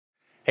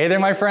Hey there,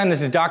 my friend.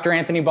 This is Dr.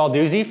 Anthony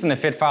Balduzzi from the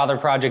Fit Father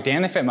Project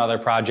and the Fit Mother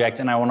Project,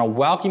 and I want to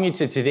welcome you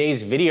to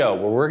today's video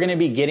where we're going to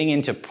be getting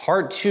into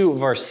part 2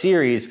 of our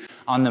series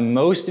on the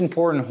most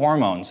important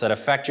hormones that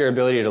affect your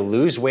ability to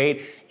lose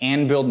weight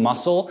and build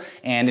muscle.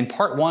 And in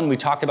part 1, we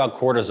talked about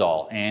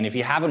cortisol. And if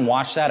you haven't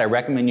watched that, I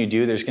recommend you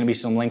do. There's going to be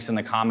some links in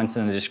the comments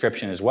and the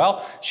description as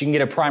well, so you can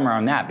get a primer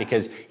on that,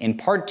 because in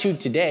part 2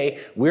 today,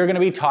 we're going to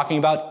be talking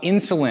about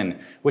insulin,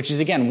 which is,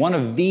 again, one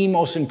of the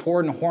most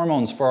important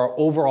hormones for our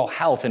overall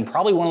health, and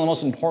probably one of the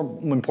most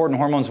important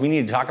hormones we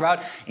need to talk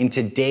about in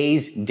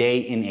today's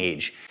day and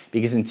age.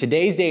 Because in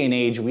today's day and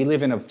age, we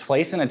live in a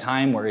place and a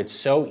time where it's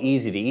so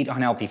easy to eat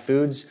unhealthy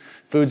foods,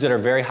 foods that are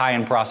very high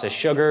in processed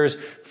sugars,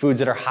 foods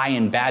that are high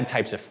in bad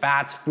types of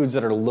fats, foods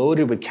that are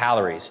loaded with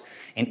calories.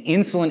 And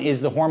insulin is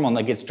the hormone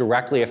that gets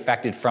directly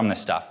affected from this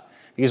stuff.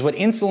 Because what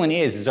insulin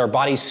is our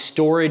body's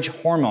storage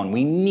hormone.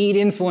 We need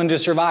insulin to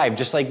survive,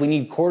 just like we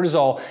need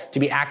cortisol to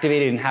be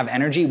activated and have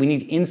energy. We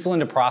need insulin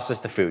to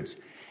process the foods.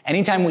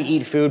 Anytime we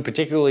eat food,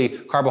 particularly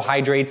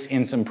carbohydrates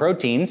and some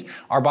proteins,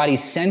 our body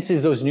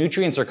senses those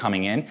nutrients are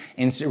coming in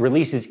and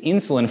releases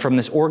insulin from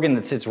this organ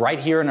that sits right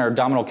here in our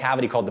abdominal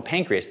cavity called the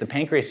pancreas. The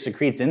pancreas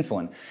secretes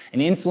insulin. And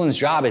insulin's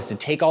job is to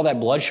take all that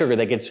blood sugar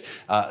that gets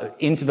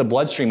into the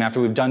bloodstream after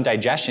we've done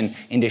digestion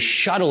and to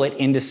shuttle it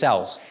into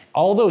cells.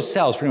 All those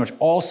cells, pretty much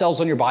all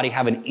cells on your body,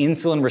 have an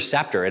insulin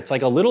receptor. It's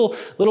like a little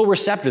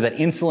receptor that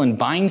insulin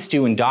binds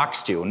to and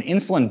docks to. When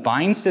insulin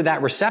binds to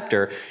that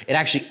receptor, it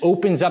actually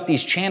opens up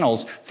these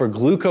channels for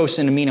glucose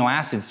and amino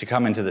acids to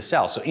come into the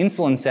cell. So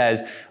insulin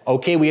says,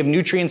 okay, we have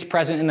nutrients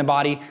present in the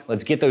body,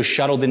 let's get those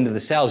shuttled into the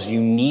cells. You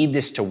need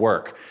this to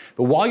work.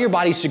 But while your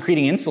body's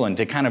secreting insulin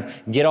to kind of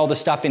get all the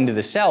stuff into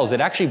the cells,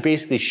 it actually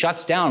basically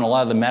shuts down a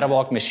lot of the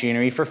metabolic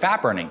machinery for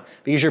fat burning,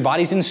 because your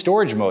body's in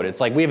storage mode. It's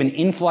like we have an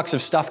influx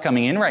of stuff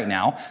coming in right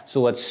now,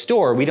 so let's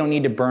store. We don't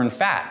need to burn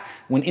fat.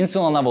 When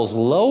insulin levels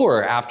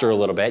lower after a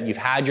little bit, you've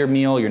had your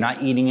meal, you're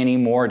not eating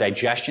anymore,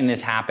 digestion has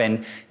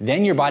happened,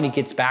 then your body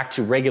gets back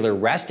to regular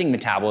resting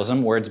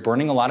metabolism where it's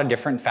burning a lot of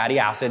different fatty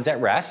acids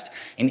at rest,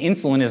 and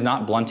insulin is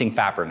not blunting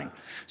fat burning.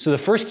 So the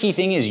first key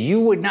thing is you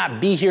would not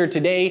be here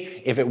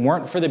today if it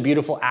weren't for the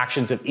beautiful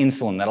actions of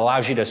insulin that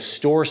allows you to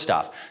store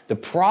stuff. The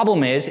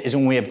problem is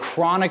when we have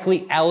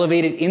chronically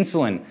elevated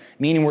insulin,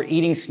 meaning we're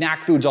eating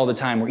snack foods all the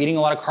time, we're eating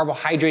a lot of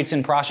carbohydrates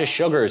and processed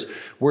sugars,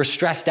 we're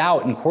stressed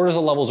out, and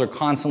cortisol levels are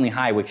constantly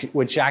high,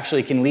 which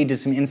actually can lead to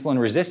some insulin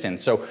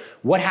resistance. So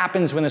what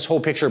happens when this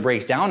whole picture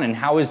breaks down, and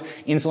how is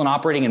insulin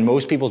operating in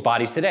most people's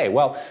bodies today?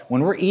 Well,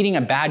 when we're eating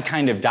a bad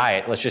kind of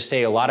diet, let's just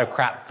say a lot of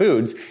crap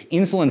foods,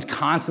 insulin's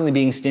constantly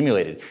being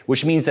stimulated,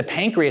 which means the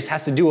pancreas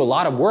has to do a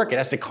lot of work. It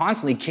has to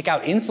constantly kick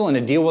out insulin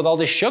to deal with all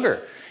this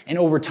sugar. And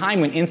over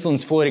time, when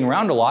insulin's floating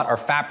around a lot, our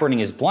fat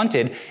burning is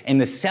blunted, and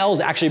the cells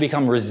actually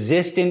become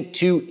resistant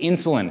to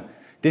insulin.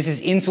 This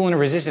is insulin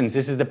resistance.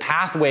 This is the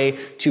pathway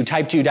to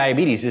type 2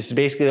 diabetes. This is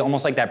basically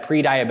almost like that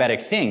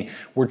pre-diabetic thing.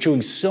 We're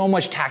chewing so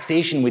much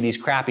taxation with these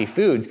crappy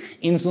foods,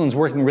 insulin's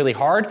working really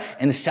hard,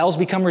 and the cells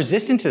become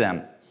resistant to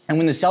them. And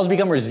when the cells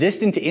become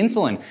resistant to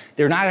insulin,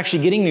 they're not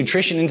actually getting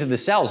nutrition into the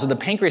cells. So the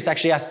pancreas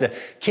actually has to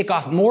kick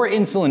off more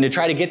insulin to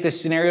try to get this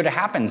scenario to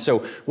happen. So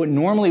what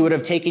normally would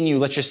have taken you,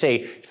 let's just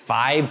say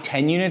 5,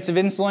 10 units of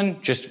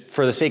insulin, just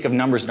for the sake of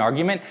numbers and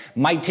argument,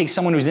 might take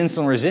someone who's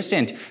insulin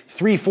resistant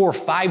 3, 4,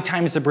 5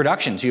 times the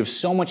production. So you have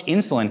so much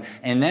insulin,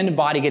 and then the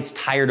body gets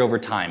tired over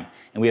time.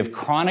 And we have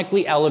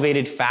chronically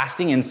elevated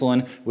fasting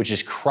insulin, which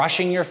is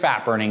crushing your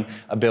fat burning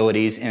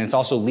abilities, and it's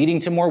also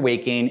leading to more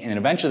weight gain, and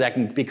eventually that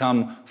can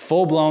become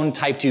full-blown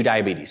type 2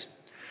 diabetes.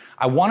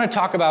 I want to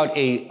talk about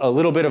a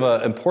little bit of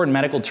an important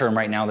medical term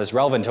right now that's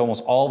relevant to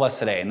almost all of us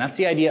today, and that's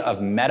the idea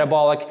of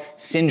metabolic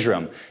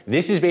syndrome.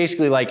 This is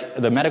basically like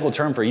the medical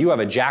term for you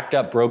have a jacked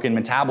up, broken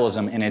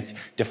metabolism, and it's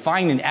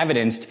defined and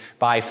evidenced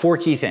by 4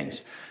 key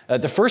things.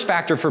 The first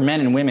factor for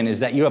men and women is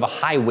that you have a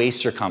high waist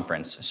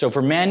circumference. So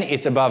for men,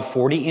 it's above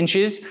 40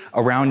 inches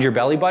around your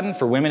belly button.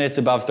 For women, it's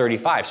above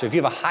 35. So if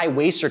you have a high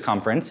waist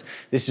circumference,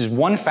 this is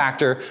one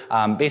factor,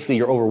 basically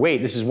you're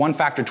overweight. This is one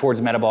factor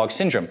towards metabolic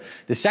syndrome.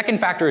 The second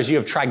factor is you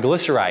have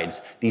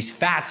triglycerides, these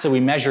fats that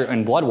we measure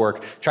in blood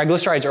work.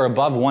 Triglycerides are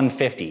above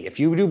 150. If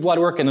you do blood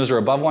work and those are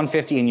above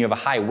 150 and you have a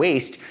high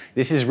waist,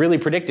 this is really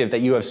predictive that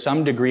you have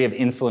some degree of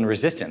insulin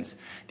resistance.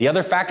 The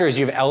other factor is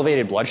you have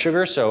elevated blood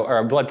sugar,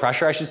 or blood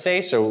pressure, I should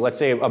say. So let's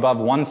say above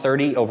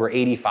 130 over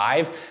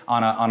 85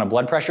 on a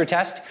blood pressure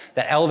test.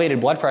 That elevated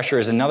blood pressure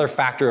is another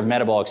factor of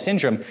metabolic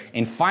syndrome.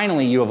 And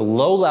finally, you have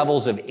low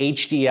levels of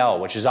HDL,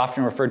 which is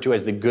often referred to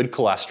as the good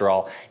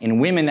cholesterol. In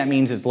women, that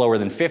means it's lower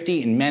than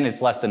 50. In men,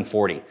 it's less than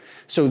 40.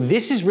 So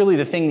this is really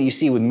the thing that you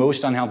see with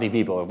most unhealthy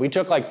people. If we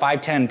took like 5,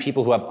 10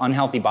 people who have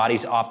unhealthy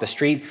bodies off the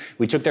street,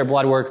 we took their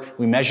blood work,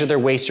 we measured their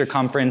waist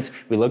circumference,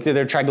 we looked at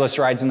their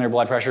triglycerides and their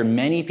blood pressure,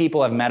 many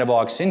people have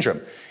metabolic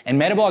syndrome. And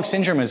metabolic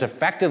syndrome is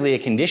effectively a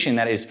condition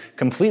that is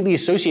completely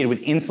associated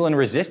with insulin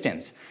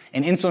resistance.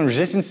 And insulin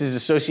resistance is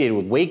associated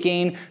with weight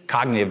gain,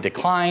 cognitive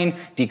decline,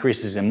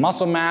 decreases in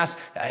muscle mass,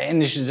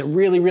 and this is a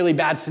really, really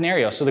bad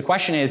scenario. So the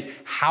question is,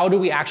 how do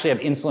we actually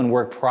have insulin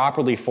work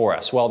properly for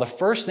us? Well, the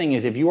first thing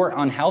is if you are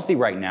unhealthy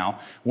right now,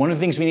 one of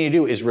the things we need to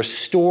do is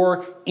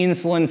restore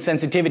insulin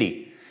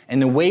sensitivity.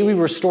 And the way we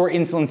restore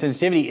insulin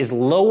sensitivity is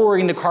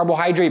lowering the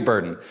carbohydrate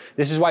burden.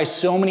 This is why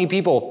so many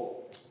people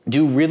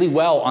do really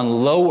well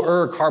on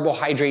lower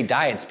carbohydrate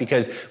diets,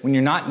 because when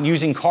you're not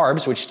using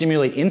carbs, which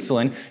stimulate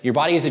insulin, your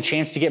body has a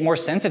chance to get more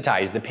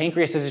sensitized. The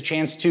pancreas has a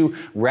chance to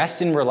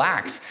rest and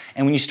relax.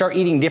 And when you start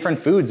eating different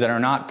foods that are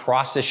not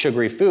processed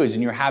sugary foods,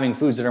 and you're having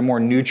foods that are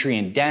more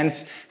nutrient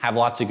dense, have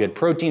lots of good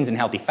proteins and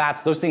healthy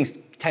fats, those things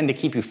tend to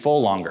keep you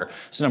full longer.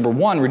 So number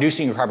one,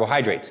 reducing your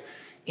carbohydrates.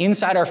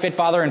 Inside our Fit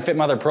Father and Fit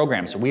Mother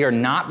programs, we are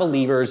not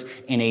believers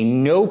in a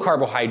no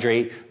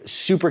carbohydrate,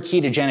 super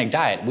ketogenic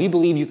diet. We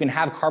believe you can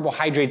have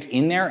carbohydrates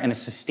in there in a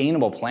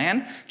sustainable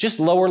plan, just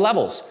lower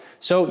levels.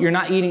 So you're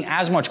not eating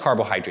as much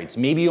carbohydrates.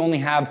 Maybe you only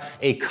have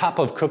a cup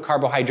of cooked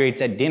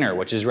carbohydrates at dinner,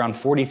 which is around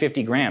 40,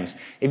 50 grams.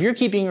 If you're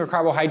keeping your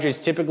carbohydrates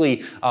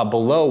typically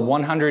below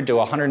 100 to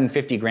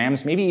 150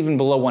 grams, maybe even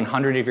below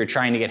 100 if you're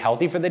trying to get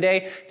healthy for the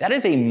day, that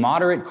is a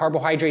moderate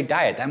carbohydrate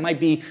diet. That might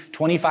be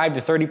 25 to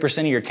 30%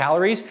 of your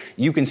calories.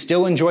 You can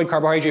still enjoy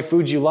carbohydrate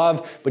foods you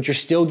love, but you're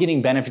still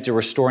getting benefits of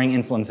restoring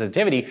insulin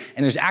sensitivity.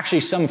 And there's actually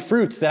some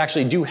fruits that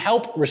actually do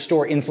help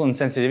restore insulin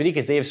sensitivity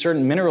because they have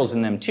certain minerals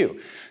in them too.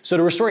 So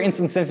to restore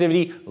insulin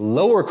sensitivity,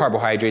 lower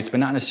carbohydrates,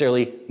 but not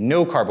necessarily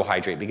no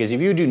carbohydrate. Because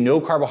if you do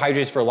no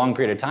carbohydrates for a long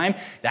period of time,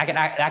 that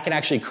can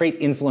actually create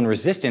insulin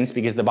resistance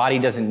because the body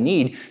doesn't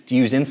need to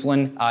use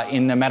insulin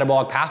in the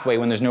metabolic pathway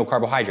when there's no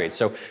carbohydrates.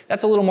 So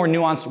that's a little more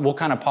nuanced. We'll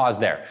kind of pause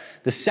there.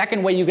 The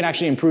second way you can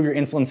actually improve your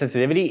insulin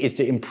sensitivity is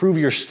to improve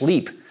your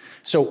sleep.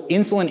 So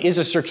insulin is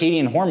a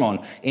circadian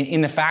hormone in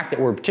the fact that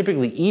we're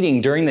typically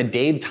eating during the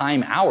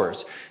daytime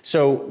hours.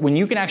 So when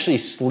you can actually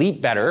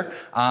sleep better,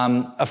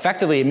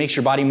 effectively it makes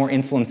your body more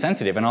insulin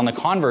sensitive. And on the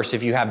converse,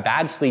 if you have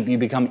bad sleep, you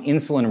become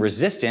insulin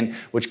resistant,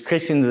 which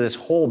kicks into this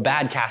whole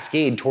bad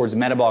cascade towards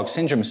metabolic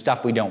syndrome,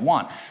 stuff we don't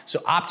want. So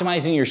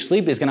optimizing your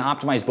sleep is going to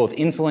optimize both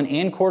insulin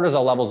and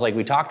cortisol levels like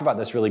we talked about.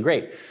 That's really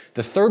great.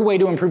 The third way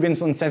to improve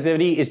insulin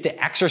sensitivity is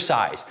to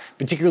exercise,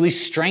 particularly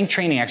strength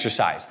training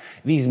exercise.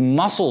 These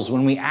muscles,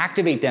 when we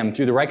activate them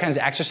through the right kinds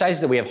of exercises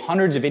that we have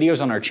hundreds of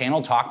videos on our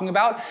channel talking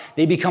about,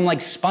 they become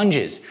like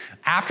sponges.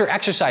 After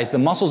exercise, the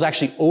muscles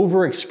actually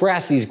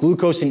overexpress these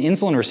glucose and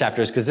insulin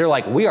receptors because they're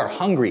like, we are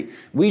hungry.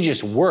 We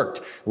just worked.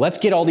 Let's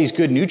get all these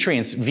good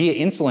nutrients via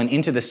insulin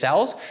into the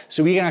cells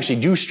so we can actually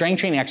do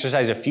strength training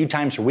exercise a few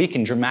times per week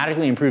and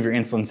dramatically improve your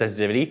insulin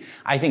sensitivity.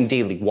 I think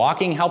daily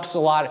walking helps a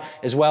lot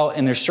as well.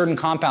 And there's certain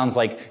compounds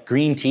like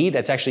green tea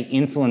that's actually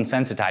insulin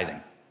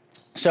sensitizing.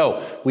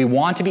 So we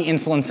want to be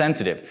insulin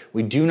sensitive.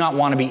 We do not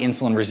want to be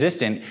insulin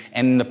resistant.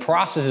 And in the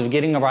process of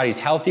getting our bodies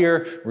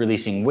healthier,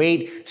 releasing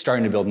weight,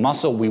 starting to build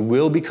muscle, we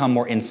will become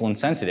more insulin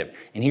sensitive.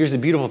 And here's the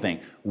beautiful thing.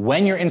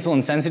 When you're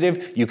insulin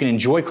sensitive, you can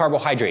enjoy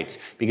carbohydrates,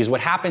 because what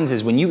happens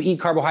is when you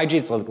eat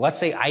carbohydrates, like let's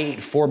say I ate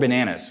 4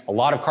 bananas, a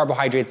lot of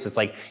carbohydrates, it's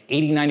like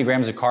 80, 90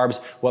 grams of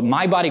carbs. What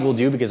my body will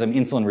do, because I'm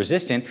insulin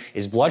resistant,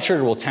 is blood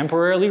sugar will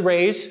temporarily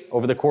raise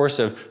over the course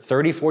of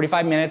 30,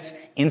 45 minutes.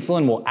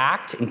 Insulin will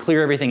act and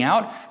clear everything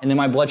out, and then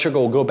my blood sugar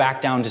will go back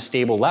down to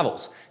stable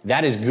levels.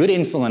 That is good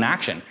insulin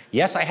action.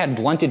 Yes, I had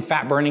blunted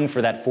fat burning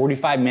for that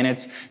 45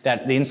 minutes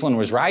that the insulin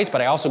was raised,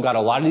 but I also got a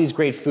lot of these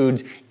great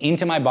foods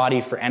into my body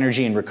for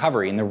energy and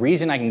recovery. And the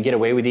reason I can get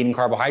away with eating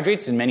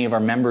carbohydrates, and many of our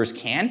members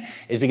can,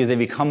 is because they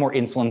become more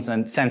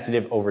insulin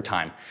sensitive over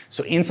time.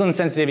 So insulin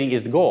sensitivity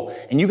is the goal.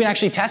 And you can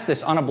actually test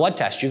this on a blood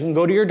test. You can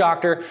go to your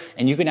doctor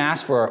and you can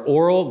ask for an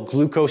oral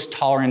glucose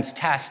tolerance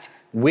test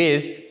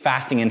with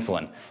fasting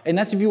insulin. And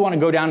that's if you want to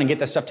go down and get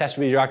that stuff tested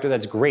with your doctor,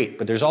 that's great.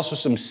 But there's also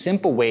some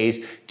simple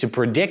ways to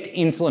predict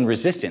insulin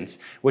resistance,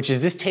 which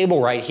is this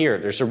table right here.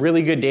 There's some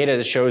really good data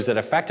that shows that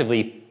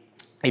effectively,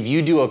 if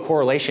you do a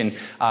correlation,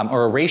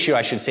 or a ratio,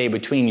 I should say,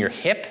 between your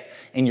hip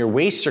and your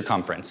waist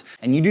circumference,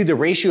 and you do the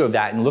ratio of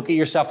that and look at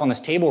yourself on this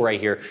table right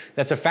here,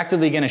 that's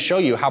effectively going to show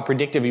you how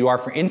predictive you are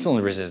for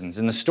insulin resistance.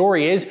 And the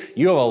story is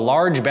you have a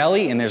large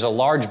belly, and there's a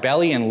large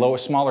belly and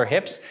smaller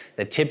hips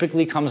that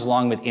typically comes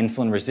along with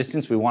insulin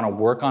resistance. We want to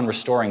work on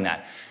restoring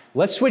that.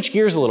 Let's switch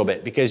gears a little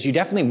bit, because you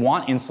definitely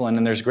want insulin,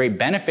 and there's great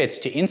benefits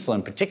to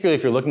insulin, particularly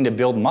if you're looking to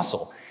build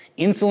muscle.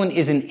 Insulin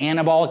is an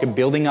anabolic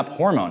building up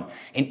hormone,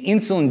 and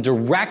insulin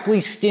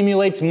directly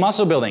stimulates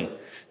muscle building.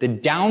 The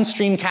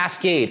downstream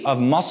cascade of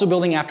muscle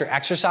building after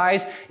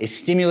exercise is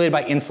stimulated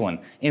by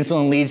insulin.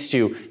 Insulin leads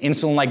to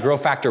insulin-like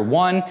growth factor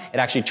 1. It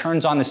actually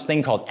turns on this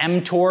thing called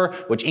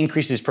mTOR, which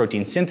increases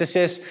protein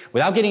synthesis.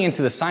 Without getting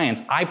into the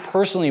science, I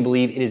personally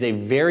believe it is a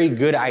very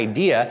good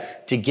idea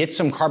to get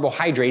some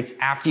carbohydrates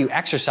after you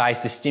exercise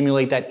to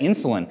stimulate that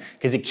insulin,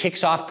 because it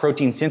kicks off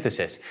protein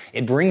synthesis.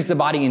 It brings the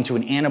body into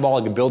an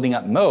anabolic building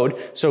up mode.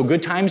 So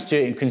good times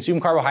to consume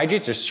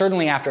carbohydrates are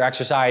certainly after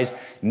exercise,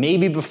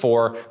 maybe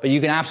before, but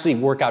you can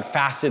absolutely work work out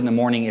fasted in the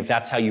morning if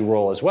that's how you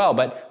roll as well.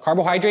 But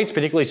carbohydrates,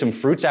 particularly some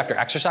fruits after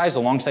exercise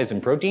alongside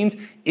some proteins,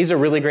 is a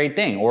really great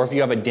thing. Or if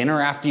you have a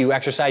dinner after you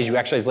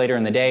exercise later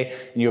in the day,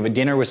 and you have a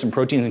dinner with some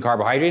proteins and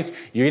carbohydrates,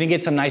 you're gonna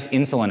get some nice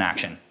insulin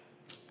action.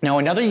 Now,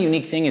 another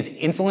unique thing is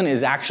insulin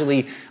is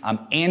actually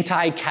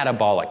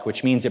anti-catabolic,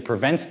 which means it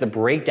prevents the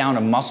breakdown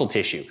of muscle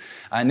tissue.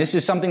 And this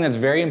is something that's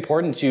very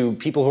important to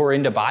people who are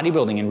into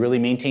bodybuilding and really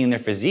maintaining their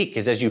physique,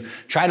 because as you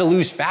try to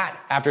lose fat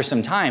after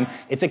some time,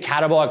 it's a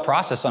catabolic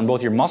process on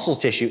both your muscle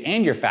tissue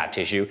and your fat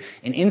tissue,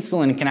 and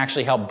insulin can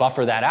actually help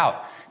buffer that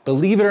out.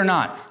 Believe it or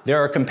not, there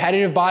are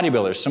competitive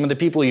bodybuilders, some of the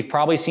people you've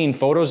probably seen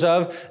photos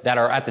of that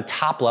are at the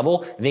top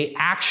level, they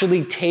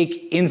actually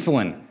take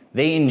insulin.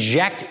 They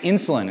inject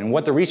insulin, and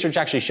what the research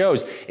actually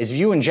shows is if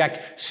you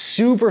inject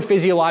super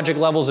physiologic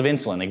levels of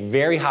insulin, like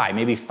very high,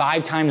 maybe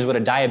 5 times what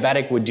a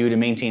diabetic would do to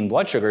maintain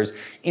blood sugars,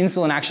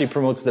 insulin actually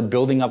promotes the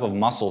building up of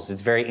muscles.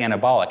 It's very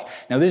anabolic.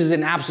 Now, this is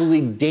an absolutely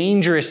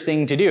dangerous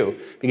thing to do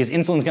because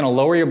insulin is going to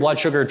lower your blood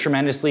sugar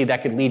tremendously.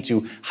 That could lead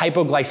to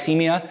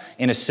hypoglycemia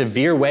in a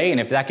severe way,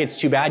 and if that gets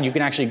too bad, you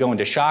can actually go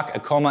into shock, a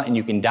coma, and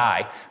you can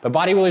die. But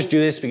bodybuilders do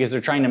this because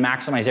they're trying to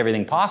maximize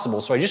everything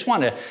possible. So I just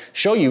want to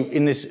show you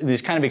in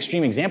this kind of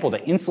extreme example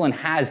that insulin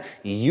has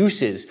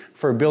uses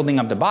for building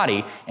up the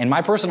body. And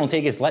my personal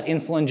take is let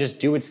insulin just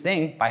do its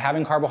thing by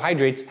having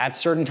carbohydrates at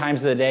certain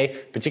times of the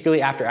day,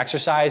 particularly after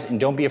exercise. And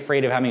don't be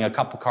afraid of having a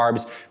cup of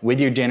carbs with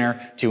your dinner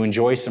to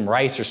enjoy some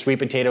rice or sweet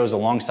potatoes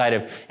alongside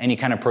of any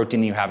kind of protein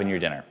that you have in your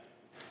dinner.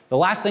 The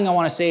last thing I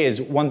want to say is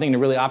one thing to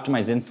really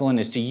optimize insulin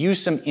is to use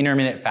some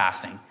intermittent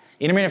fasting.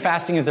 Intermittent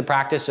fasting is the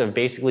practice of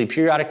basically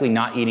periodically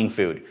not eating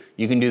food.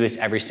 You can do this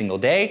every single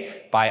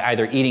day by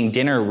either eating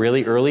dinner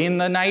really early in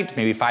the night,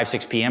 maybe 5,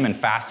 6 p.m. and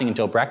fasting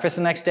until breakfast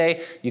the next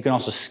day. You can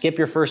also skip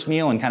your first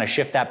meal and kind of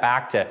shift that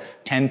back to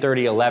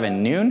 10:30,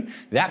 11, noon.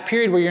 That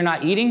period where you're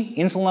not eating,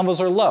 insulin levels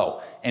are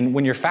low. And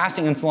when you're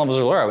fasting, insulin levels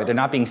are low, they're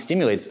not being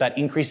stimulated, so that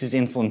increases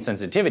insulin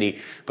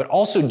sensitivity. But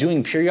also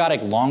doing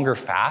periodic longer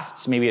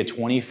fasts, maybe a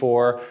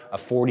 24, a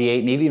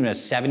 48, maybe even a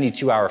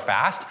 72-hour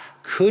fast,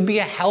 could be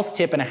a health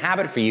tip and a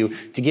habit for you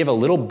to give a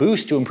little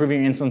boost to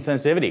improving your insulin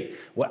sensitivity.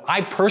 What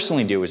I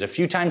personally do is a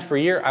few times per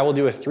year, I will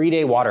do a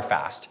 3-day water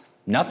fast.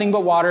 Nothing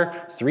but water,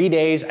 3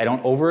 days, I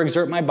don't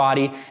overexert my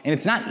body, and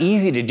it's not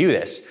easy to do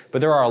this, but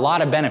there are a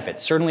lot of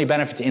benefits. Certainly a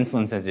benefit to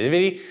insulin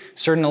sensitivity,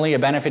 certainly a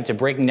benefit to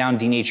breaking down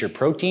denatured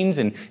proteins,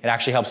 and it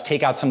actually helps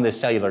take out some of this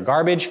cellular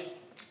garbage.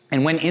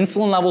 And when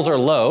insulin levels are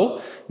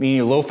low,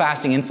 meaning low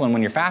fasting insulin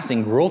when you're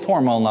fasting, growth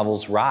hormone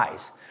levels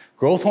rise.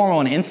 Growth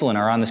hormone and insulin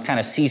are on this kind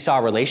of seesaw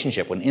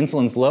relationship. When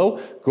insulin's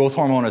low, growth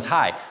hormone is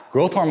high.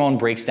 Growth hormone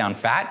breaks down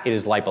fat. It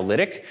is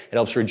lipolytic. It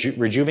helps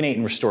rejuvenate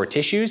and restore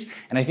tissues.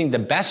 And I think the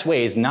best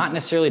way is not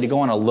necessarily to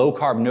go on a low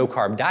carb, no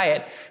carb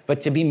diet,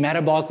 but to be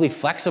metabolically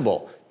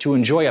flexible, to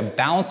enjoy a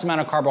balanced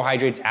amount of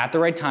carbohydrates at the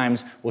right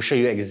times. We'll show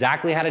you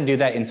exactly how to do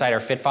that inside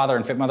our Fit Father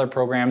and Fit Mother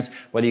programs,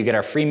 whether you get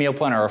our free meal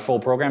plan or our full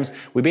programs.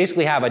 We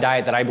basically have a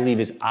diet that I believe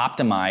is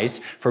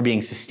optimized for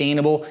being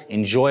sustainable,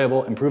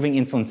 enjoyable, improving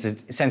insulin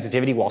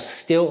sensitivity while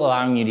still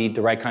allowing you to eat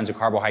the right kinds of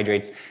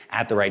carbohydrates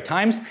at the right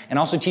times, and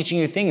also teaching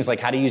you things like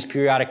how to use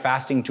periodic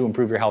fasting to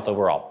improve your health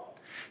overall.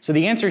 So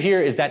the answer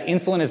here is that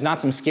insulin is not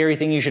some scary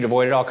thing you should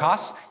avoid at all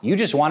costs. You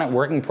just want it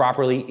working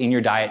properly in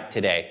your diet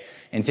today.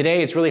 And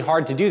today it's really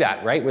hard to do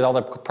that, right? With all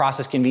the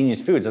processed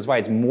convenience foods. That's why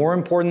it's more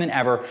important than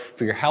ever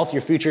for your health,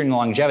 your future, and your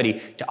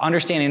longevity to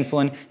understand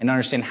insulin and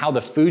understand how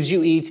the foods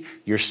you eat,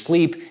 your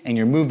sleep, and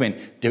your movement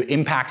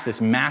impacts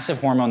this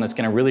massive hormone that's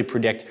gonna really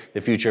predict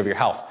the future of your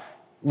health.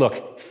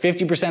 Look,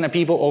 50% of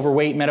people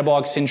overweight,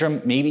 metabolic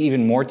syndrome, maybe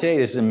even more today.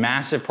 This is a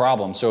massive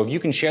problem. So if you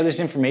can share this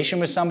information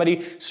with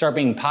somebody, start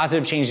making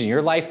positive changes in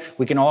your life,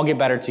 we can all get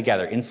better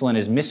together. Insulin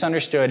is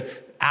misunderstood,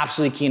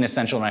 absolutely key and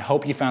essential, and I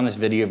hope you found this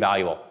video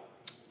valuable.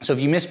 So if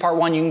you missed part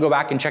 1, you can go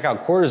back and check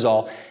out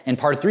cortisol. And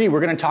part 3, we're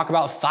gonna talk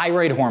about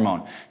thyroid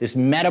hormone, this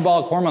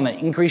metabolic hormone that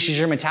increases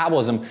your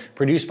metabolism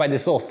produced by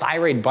this little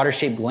thyroid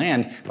butterfly-shaped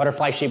gland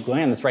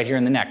that's right here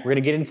in the neck. We're gonna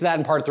get into that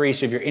in part 3.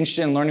 So if you're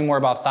interested in learning more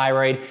about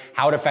thyroid,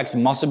 how it affects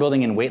muscle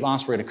building and weight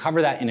loss, we're gonna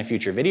cover that in a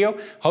future video.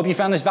 Hope you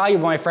found this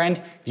valuable, my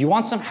friend. If you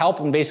want some help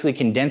in basically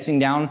condensing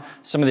down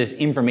some of this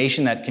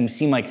information that can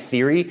seem like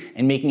theory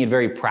and making it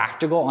very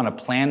practical on a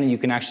plan that you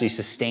can actually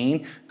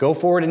sustain, go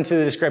forward into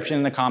the description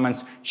in the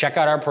comments, check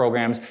out our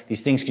programs.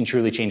 These things can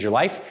truly change your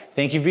life.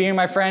 Thank you for being here,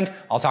 my friend.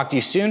 I'll talk to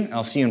you soon, and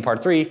I'll see you in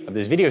part 3 of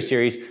this video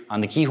series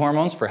on the key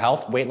hormones for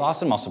health, weight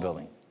loss, and muscle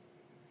building.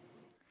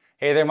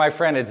 Hey there, my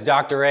friend. It's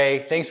Dr. A.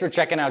 Thanks for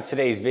checking out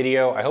today's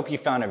video. I hope you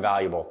found it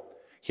valuable.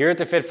 Here at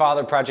the Fit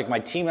Father Project, my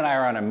team and I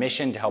are on a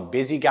mission to help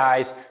busy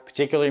guys,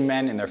 particularly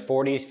men in their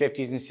 40s,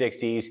 50s, and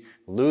 60s,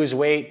 lose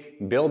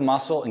weight, build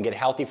muscle, and get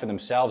healthy for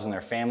themselves and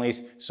their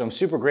families. So I'm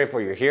super grateful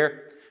you're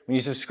here. When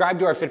you subscribe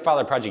to our Fit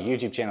Father Project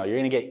YouTube channel, you're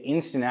gonna get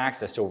instant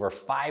access to over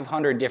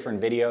 500 different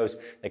videos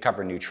that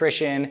cover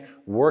nutrition,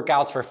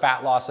 workouts for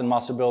fat loss and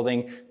muscle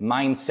building,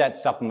 mindset,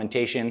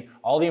 supplementation,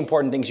 all the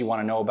important things you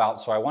wanna know about.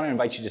 So I wanna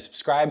invite you to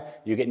subscribe.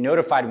 You get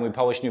notified when we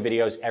publish new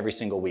videos every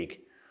single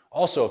week.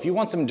 Also, if you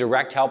want some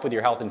direct help with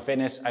your health and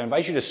fitness, I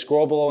invite you to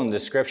scroll below in the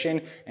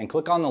description and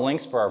click on the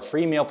links for our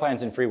free meal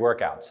plans and free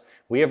workouts.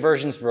 We have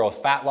versions for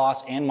both fat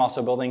loss and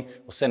muscle building.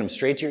 We'll send them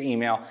straight to your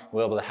email.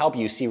 We'll be able to help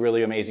you see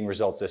really amazing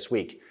results this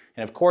week.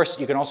 And of course,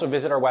 you can also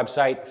visit our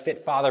website,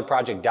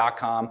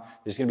 fitfatherproject.com.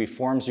 There's gonna be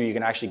forms where you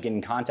can actually get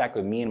in contact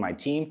with me and my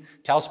team.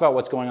 Tell us about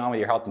what's going on with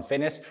your health and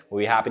fitness. We'll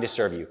be happy to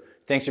serve you.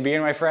 Thanks for being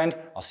here, my friend.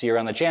 I'll see you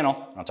around the channel,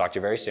 and I'll talk to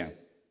you very soon.